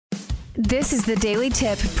This is the Daily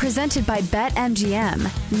Tip presented by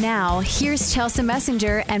BetMGM. Now, here's Chelsea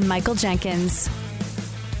Messenger and Michael Jenkins.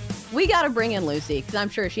 We got to bring in Lucy because I'm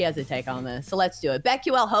sure she has a take on this. So let's do it.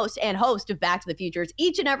 BetQL host of Back to the Future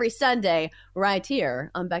each and every Sunday right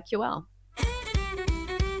here on BetQL.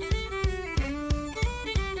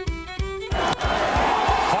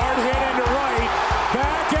 Hard hit into right.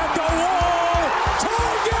 Back at the wall.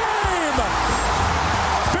 Tie game.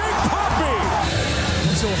 Big Poppy.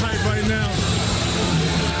 I'm so hyped right now.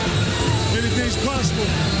 Anything's possible.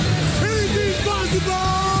 Anything's possible.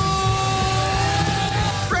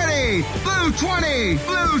 Ready. Blue 20.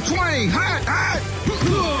 Blue 20. Hot.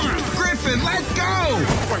 Griffin, let's go.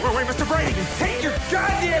 Wait, Mr. Brady. Take your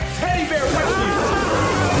goddamn teddy bear with you.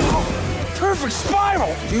 Perfect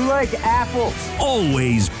spiral. Do you like apples?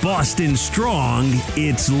 Always Boston strong,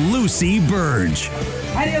 it's Lucy Burdge.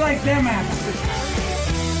 How do you like them apples?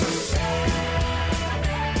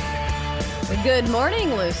 Good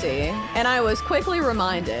morning, Lucy. And I was quickly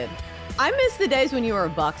reminded, I miss the days when you were a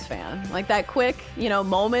Bucks fan. Like that quick,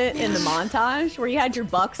 moment in the montage where you had your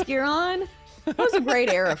Bucks gear on. It was a great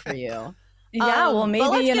era for you. Yeah, well,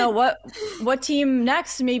 maybe what team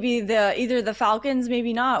next? Maybe either the Falcons,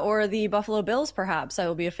 maybe not, or the Buffalo Bills. Perhaps I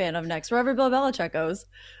will be a fan of next, wherever Bill Belichick goes.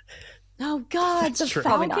 Oh God, the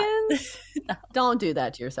Falcons! No. Don't do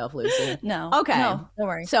that to yourself, Lucy. No. Okay, no, don't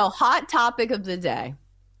worry. So, hot topic of the day: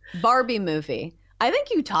 Barbie movie. I think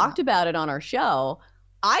you talked about it on our show.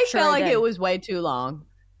 I felt like it was way too long.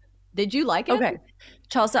 Did you like it? Okay.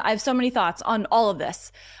 Chelsea, I have so many thoughts on all of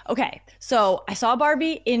this. Okay, so I saw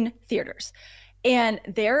Barbie in theaters, and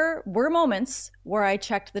there were moments where I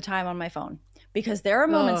checked the time on my phone because there are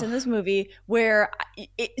moments in this movie where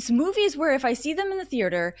it's movies where if I see them in the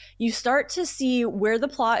theater, you start to see where the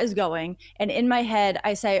plot is going, and in my head,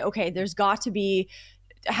 I say, okay, there's got to be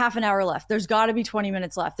half an hour left. There's got to be 20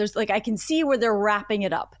 minutes left. I can see where they're wrapping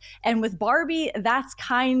it up. And with Barbie, that's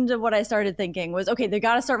kind of what I started thinking was, okay, they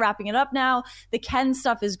got to start wrapping it up now. The Ken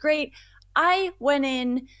stuff is great. I went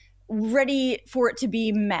in ready for it to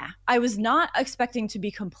be meh. I was not expecting to be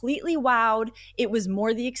completely wowed. It was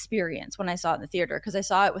more the experience when I saw it in the theater because I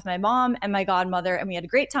saw it with my mom and my godmother, and we had a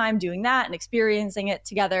great time doing that and experiencing it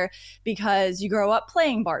together because you grow up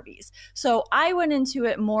playing Barbies. So I went into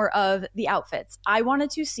it more of the outfits. I wanted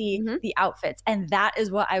to see the outfits, and that is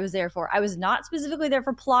what I was there for. I was not specifically there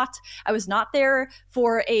for plot. I was not there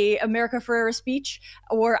for a America Ferrera speech,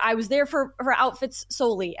 or I was there for outfits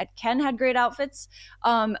solely. Ken had great outfits,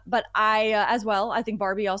 but I, as well, I think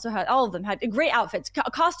Barbie also had, all of them had great outfits.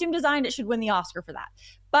 Costume design, it should win the Oscar for that.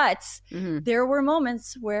 But there were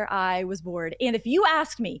moments where I was bored. And if you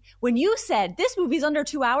asked me, when you said this movie's under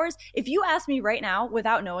 2 hours, if you asked me right now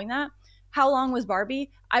without knowing that, how long was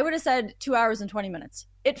Barbie? I would have said 2 hours and 20 minutes.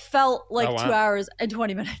 It felt like 2 hours and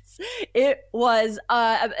 20 minutes. It was,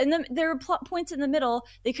 and then there were points in the middle.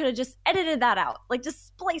 They could have just edited that out, just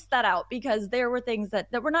spliced that out because there were things that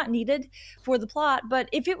were not needed for the plot. But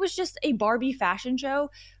if it was just a Barbie fashion show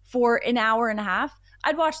for an hour and a half,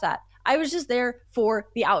 I'd watch that. I was just there for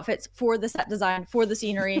the outfits, for the set design, for the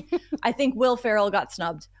scenery. I think Will Ferrell got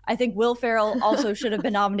snubbed. I think Will Ferrell also should have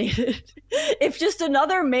been nominated. If just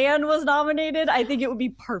another man was nominated, I think it would be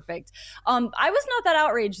perfect. I was not that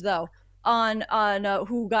outraged, though, on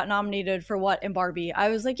who got nominated for what in Barbie. I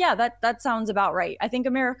was like, yeah, that sounds about right. I think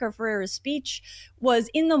America Ferrera's speech was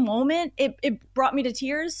in the moment. It brought me to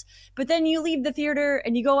tears. But then you leave the theater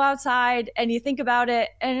and you go outside and you think about it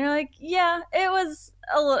and you're like, yeah, it was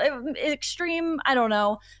a little extreme. I don't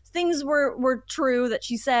know. Things were true that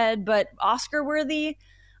she said, but Oscar worthy,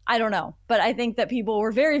 I don't know. But I think that people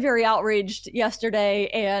were very, very outraged yesterday,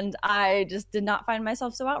 and I just did not find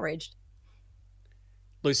myself so outraged.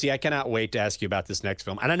 Lucy, I cannot wait to ask you about this next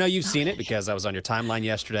film. And I know you've seen it because I was on your timeline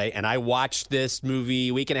yesterday, and I watched this movie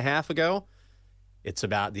a week and a half ago. It's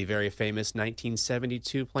about the very famous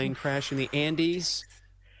 1972 plane crash in the Andes,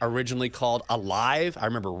 originally called Alive. I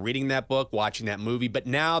remember reading that book, watching that movie, but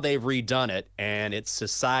now they've redone it, and it's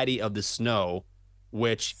Society of the Snow,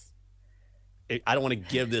 which I don't want to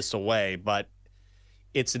give this away, but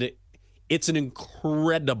it's an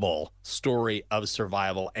incredible story of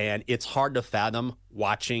survival, and it's hard to fathom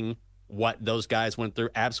watching what those guys went through.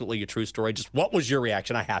 Absolutely a true story. Just what was your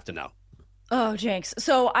reaction? I have to know. Oh, Jenks.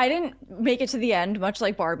 So I didn't make it to the end, much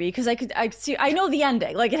like Barbie, because I know the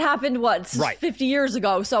ending. Like, it happened, 50 years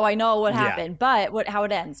ago, so I know what happened, but how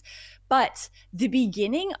it ends. But the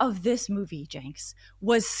beginning of this movie, Jenks,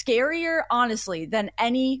 was scarier, honestly, than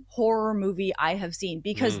any horror movie I have seen,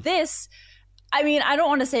 because this I mean, I don't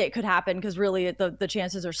want to say it could happen because really the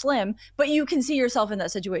chances are slim, but you can see yourself in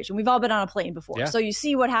that situation. We've all been on a plane before. Yeah. So you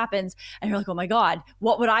see what happens and you're like, oh my God,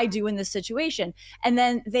 what would I do in this situation? And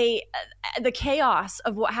then the chaos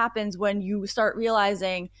of what happens when you start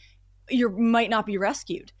realizing you might not be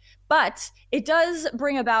rescued. But it does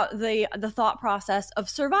bring about the thought process of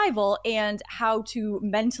survival and how to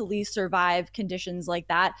mentally survive conditions like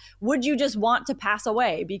that. Would you just want to pass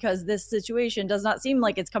away because this situation does not seem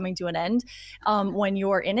like it's coming to an end when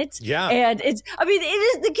you're in it? Yeah. And it is,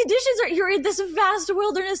 the conditions are, you're in this vast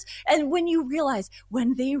wilderness. And when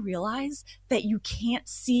they realize that you can't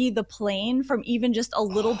see the plane from even just a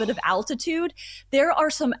little bit of altitude, there are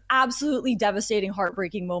some absolutely devastating,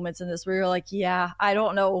 heartbreaking moments in this where you're like, yeah, I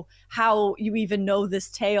don't know how you even know this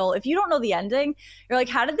tale. If you don't know the ending, you're like,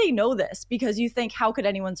 how did they know this? Because you think, how could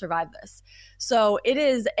anyone survive this? So it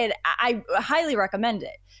is, I highly recommend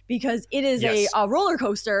it because it is a roller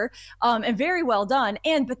coaster and very well done.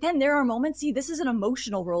 But then there are moments, see, this is an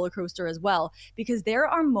emotional roller coaster as well, because there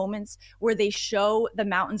are moments where they show the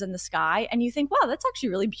mountains and the sky and you think, wow, that's actually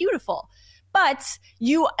really beautiful. But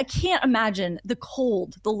I can't imagine the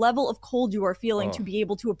level of cold you are feeling to be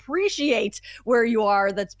able to appreciate where you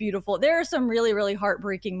are. That's beautiful. There are some really, really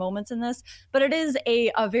heartbreaking moments in this, but it is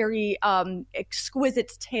a very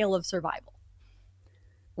exquisite tale of survival.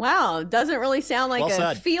 Wow, doesn't really sound like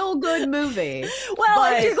a feel-good movie.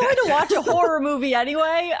 Well, if you're going to watch a horror movie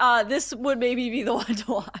anyway, this would maybe be the one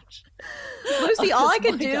to watch. Lucy, all I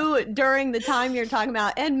could do during the time you're talking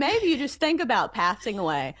about, and maybe you just think about passing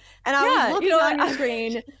away. And I was looking on your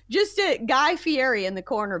screen, just at Guy Fieri in the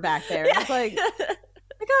corner back there. Yeah. It's like, I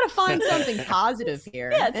got to find something positive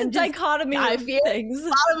here. Yeah, it's a dichotomy of things.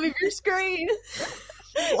 Bottom of your screen.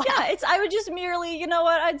 Wow. Yeah, I would just merely,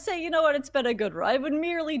 I'd say, it's been a good run. I would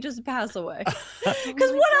merely just pass away.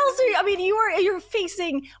 Because what else are you, you're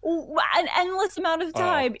facing an endless amount of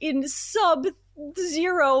time in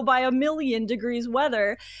sub-zero by a million degrees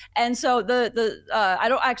weather. And so I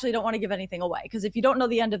don't want to give anything away, because if you don't know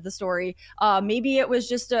the end of the story, maybe it was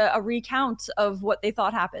just a recount of what they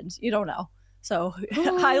thought happened. You don't know. So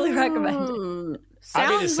highly recommend it.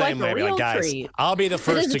 Sounds I'll be the same like way, guys. Treat. I'll be the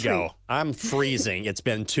first to go. I'm freezing. It's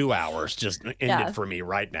been 2 hours. Just ended for me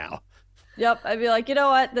right now. Yep, I'd be like, you know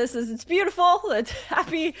what? It's beautiful. It's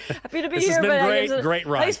happy to be this here. Has been but great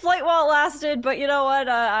run. Nice flight while it lasted. But you know what?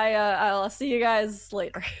 I'll see you guys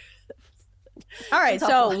later. All right.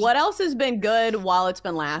 So what else has been good while it's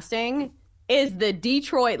been lasting is the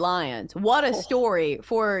Detroit Lions. What a story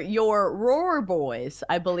for your Roar Boys,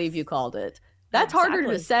 I believe you called it. That's harder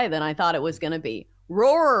to say than I thought it was going to be.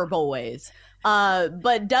 Roar Boys.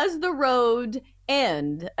 But does the road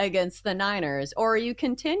end against the Niners, or are you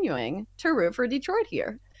continuing to root for Detroit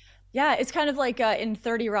here? Yeah, it's kind of like in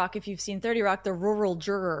 30 Rock. If you've seen 30 Rock, the rural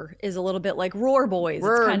juror is a little bit like Roar Boys.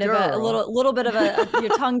 It's kind of a little bit of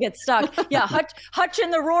your tongue gets stuck. Yeah, Hutch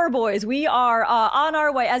and the Roar Boys. We are on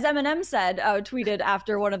our way. As Eminem said, tweeted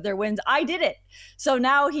after one of their wins, I did it. So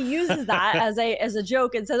now he uses that as a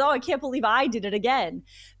joke and says, oh, I can't believe I did it again.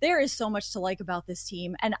 There is so much to like about this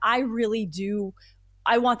team. And I really do.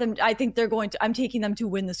 I want them. I think I'm taking them to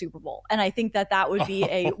win the Super Bowl. And I think that would be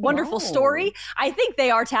a wonderful story. I think they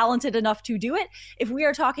are talented enough to do it. If we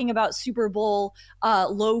are talking about Super Bowl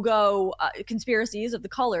logo conspiracies of the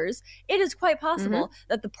colors, it is quite possible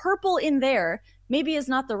that the purple in there maybe is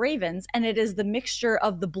not the Ravens, and it is the mixture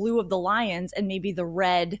of the blue of the Lions and maybe the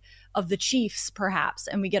red of the Chiefs, perhaps.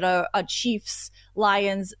 And we get a Chiefs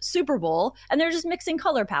Lions Super Bowl, and they're just mixing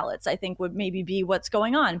color palettes, I think would maybe be what's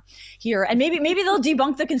going on here. And maybe they'll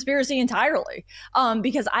debunk the conspiracy entirely,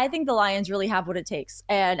 because I think the Lions really have what it takes.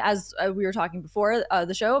 And as we were talking before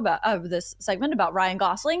the show about this segment about Ryan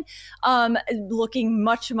Gosling looking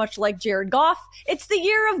much, much like Jared Goff, it's the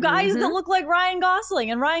year of guys that look like Ryan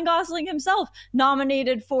Gosling, and Ryan Gosling himself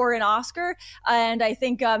nominated for an Oscar. And I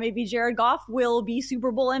think maybe Jared Goff will be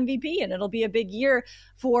Super Bowl MVP, and it'll be a big year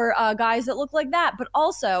for guys that look like that. But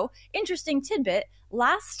also, interesting tidbit,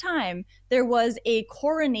 last time there was a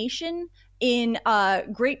coronation in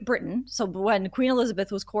Great Britain, so when Queen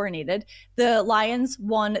Elizabeth was coronated, the Lions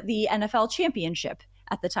won the NFL championship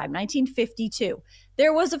at the time, 1952.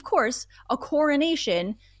 There was, of course, a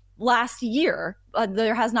coronation last year.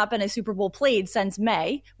 There has not been a Super Bowl played since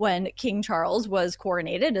May, when King Charles was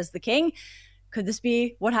coronated as the king. Could this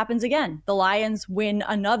be what happens again? The Lions win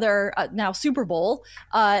another now Super Bowl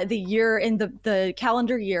the year in the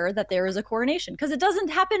calendar year that there is a coronation, because it doesn't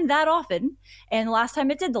happen that often. And the last time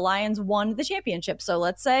it did, the Lions won the championship. So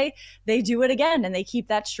let's say they do it again and they keep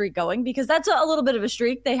that streak going, because that's a little bit of a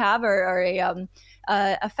streak they have, or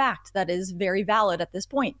a fact that is very valid at this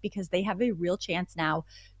point, because they have a real chance now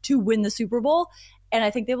to win the Super Bowl. And I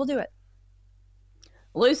think they will do it.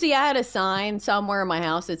 Lucy, I had a sign somewhere in my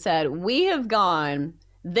house that said, "We have gone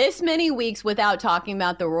this many weeks without talking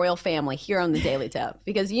about the royal family here on the Daily Tip."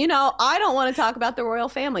 Because, I don't want to talk about the royal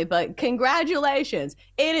family, but congratulations.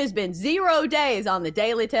 It has been 0 days on the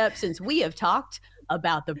Daily Tip since we have talked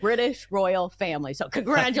about the British royal family. So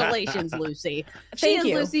congratulations, Lucy. She is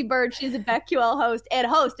Lucy Burdge. She's a BetQL host and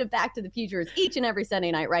host of Back to the Future each and every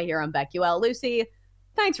Sunday night right here on BetQL. Lucy,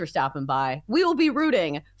 thanks for stopping by. We will be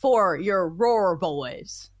rooting for your Roar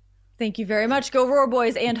Boys. Thank you very much. Go Roar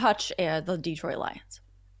Boys and Hutch, the Detroit Lions.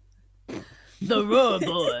 The Roar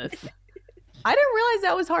Boys. I didn't realize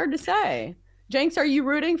that was hard to say. Jenks, are you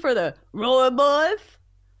rooting for the Roar Boys?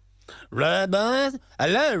 Roar Boys? I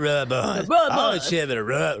love Roar Boys. Oh, shit,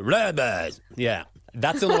 Roar Boys. Yeah,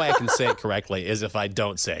 that's the only way I can say it correctly, is if I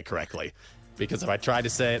don't say it correctly. Because if I tried to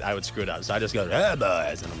say it, I would screw it up. So I just go, Roar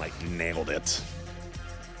Boys, and I'm like, nailed it.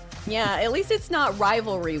 Yeah, at least it's not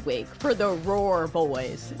rivalry week for the Roar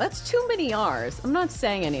Boys. That's too many R's. I'm not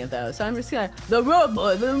saying any of those. So I'm just going to, the Roar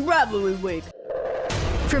Boys and rivalry week.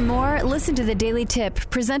 For more, listen to the Daily Tip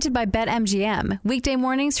presented by BetMGM. Weekday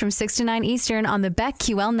mornings from 6 to 9 Eastern on the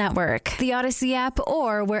BetQL network, the Odyssey app,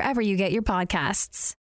 or wherever you get your podcasts.